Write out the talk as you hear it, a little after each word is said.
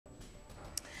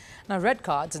Now, red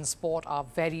cards in sport are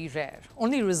very rare,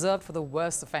 only reserved for the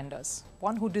worst offenders,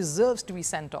 one who deserves to be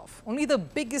sent off. Only the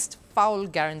biggest foul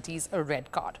guarantees a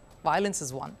red card. Violence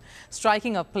is one,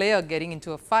 striking a player getting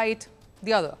into a fight,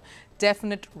 the other.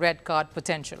 Definite red card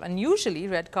potential. And usually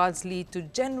red cards lead to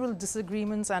general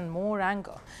disagreements and more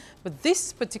anger. But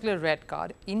this particular red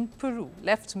card in Peru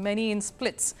left many in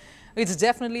splits. It's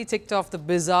definitely ticked off the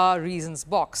bizarre reasons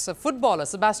box. A footballer,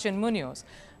 Sebastian Munoz,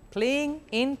 playing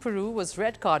in Peru, was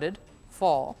red carded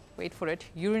for, wait for it,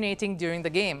 urinating during the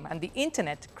game. And the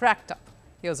internet cracked up.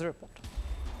 Here's a report.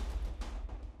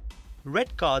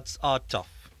 Red cards are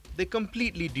tough. They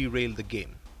completely derail the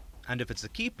game. And if it's a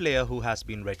key player who has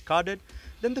been red carded,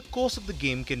 then the course of the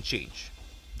game can change.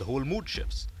 The whole mood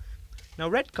shifts. Now,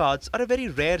 red cards are a very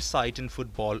rare sight in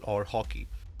football or hockey.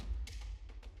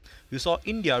 You saw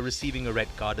India receiving a red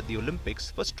card at the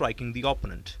Olympics for striking the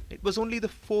opponent. It was only the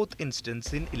 4th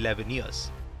instance in 11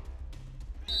 years.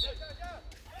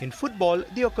 In football,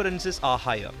 the occurrences are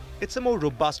higher. It's a more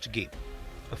robust game.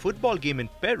 A football game in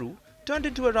Peru turned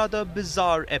into a rather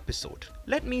bizarre episode.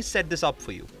 Let me set this up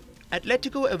for you.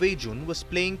 Atletico Awajun was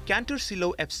playing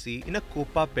Cantorcillo FC in a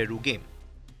Copa Peru game.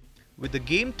 With the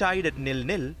game tied at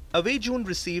 0-0, Awajun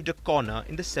received a corner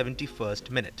in the 71st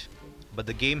minute. But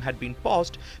the game had been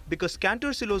paused because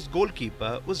Cantorcillo's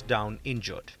goalkeeper was down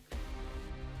injured.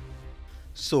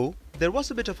 So, there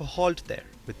was a bit of a halt there,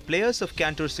 with players of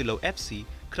Cantorcillo FC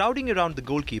crowding around the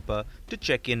goalkeeper to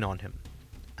check in on him.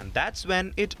 And that's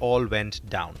when it all went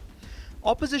down.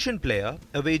 Opposition player,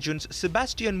 Awajun's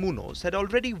Sebastian Munoz, had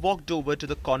already walked over to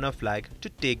the corner flag to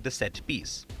take the set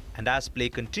piece. And as play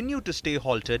continued to stay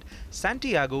halted,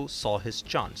 Santiago saw his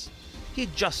chance. He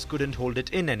just couldn't hold it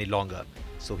in any longer,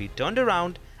 so he turned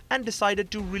around and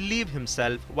decided to relieve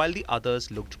himself while the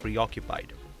others looked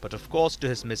preoccupied. But of course, to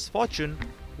his misfortune,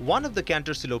 one of the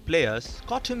Cantorcillo players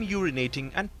caught him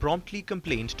urinating and promptly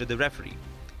complained to the referee.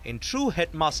 In true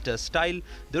headmaster style,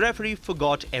 the referee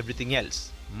forgot everything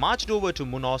else, marched over to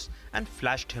Munoz and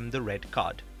flashed him the red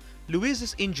card.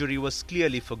 Luis's injury was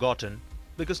clearly forgotten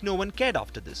because no one cared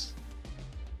after this.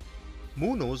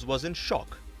 Munoz was in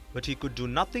shock, but he could do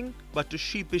nothing but to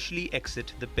sheepishly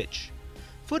exit the pitch.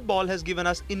 Football has given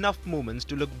us enough moments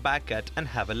to look back at and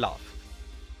have a laugh.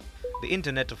 The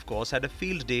internet, of course, had a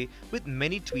field day with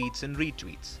many tweets and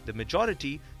retweets, the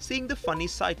majority seeing the funny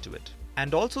side to it,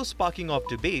 and also sparking off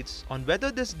debates on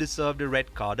whether this deserved a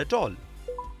red card at all.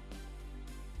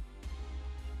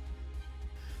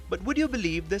 But would you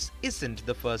believe this isn't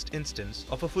the first instance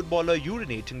of a footballer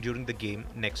urinating during the game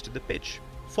next to the pitch?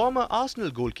 Former Arsenal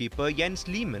goalkeeper Jens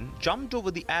Lehmann jumped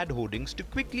over the ad hoardings to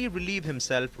quickly relieve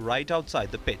himself right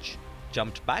outside the pitch,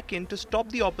 jumped back in to stop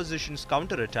the opposition's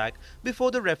counter-attack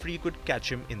before the referee could catch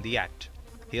him in the act.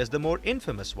 Here's the more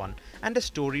infamous one and a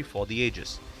story for the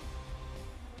ages.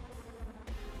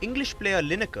 English player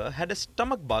Lineker had a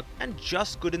stomach bug and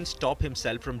just couldn't stop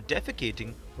himself from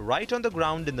defecating right on the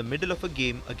ground in the middle of a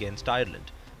game against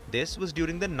Ireland. This was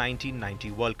during the 1990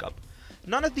 World Cup.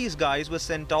 None of these guys were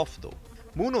sent off though.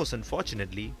 Munoz,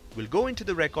 unfortunately, will go into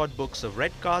the record books of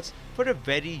red cards for a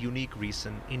very unique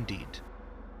reason indeed.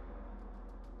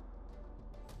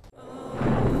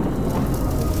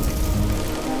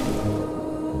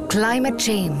 Climate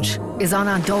change is on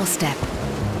our doorstep.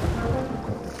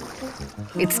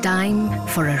 It's time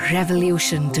for a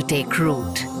revolution to take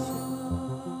root.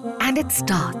 And it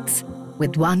starts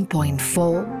with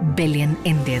 1.4 billion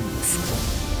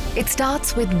Indians. It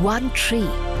starts with one tree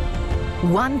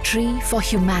for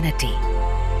humanity,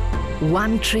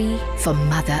 one tree for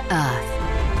Mother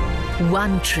Earth,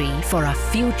 one tree for our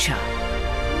future.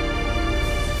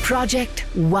 Project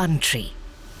One Tree,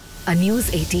 a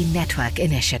News 18 network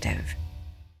initiative.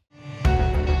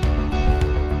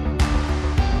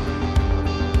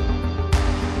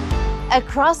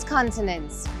 Across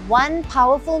continents, one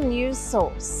powerful news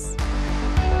source.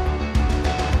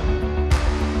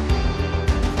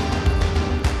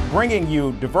 Bringing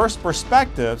you diverse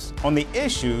perspectives on the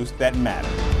issues that matter.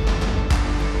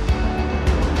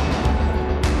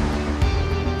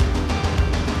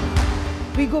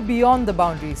 We go beyond the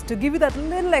boundaries to give you that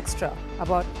little extra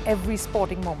about every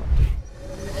sporting moment.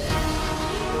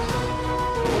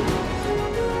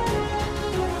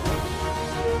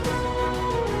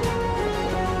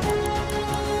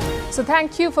 So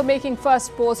thank you for making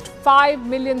Firstpost 5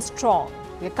 million strong.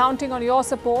 We're counting on your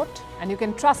support, and you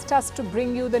can trust us to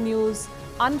bring you the news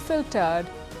unfiltered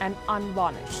and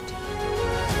unvarnished.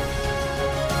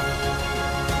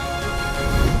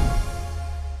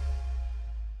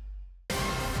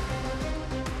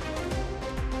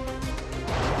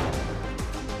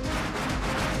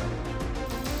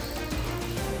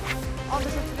 On the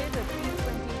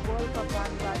T20 World of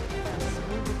Bangladesh has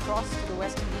moved across to the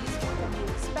West Indies. What can we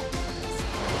expect from this?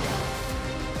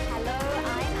 Hello,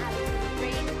 I'm Alison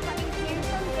Green, coming to you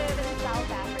from Durban, South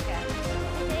Africa.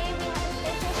 Today we have a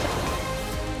special show.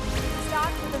 We start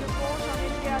with a report on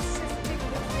India's shifting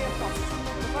nuclear posture.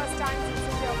 The first time since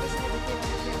India officially became a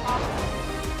nuclear power.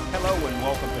 Hello and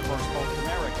welcome to Firstpost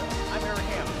America. I'm Aaron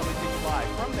Ham, coming to you live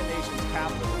from the nation's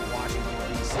capital,